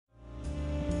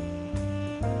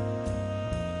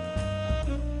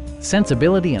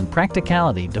sensibility and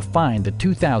practicality define the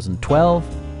 2012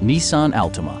 Nissan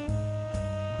Altima.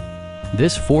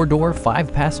 This four-door,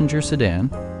 five-passenger sedan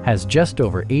has just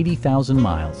over 80,000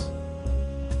 miles.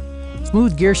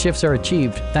 Smooth gear shifts are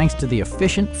achieved thanks to the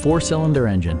efficient four-cylinder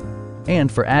engine.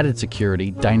 And for added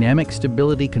security, dynamic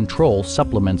stability control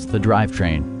supplements the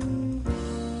drivetrain.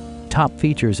 Top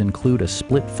features include a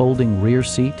split folding rear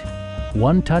seat,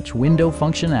 one-touch window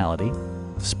functionality,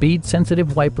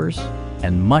 speed-sensitive wipers,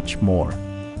 and much more.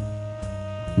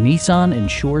 Nissan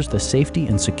ensures the safety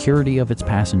and security of its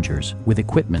passengers with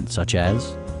equipment such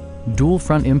as dual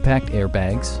front impact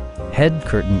airbags, head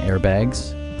curtain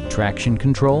airbags, traction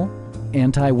control,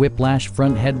 anti-whiplash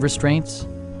front head restraints,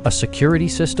 a security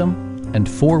system, and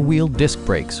four-wheel disc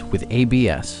brakes with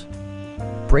ABS.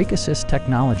 Brake Assist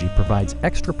technology provides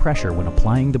extra pressure when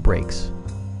applying the brakes.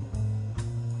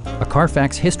 A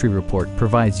Carfax history report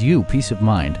provides you peace of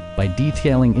mind by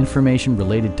detailing information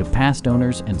related to past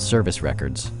owners and service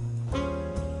records.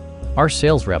 Our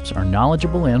sales reps are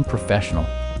knowledgeable and professional.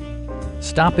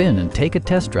 Stop in and take a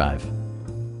test drive.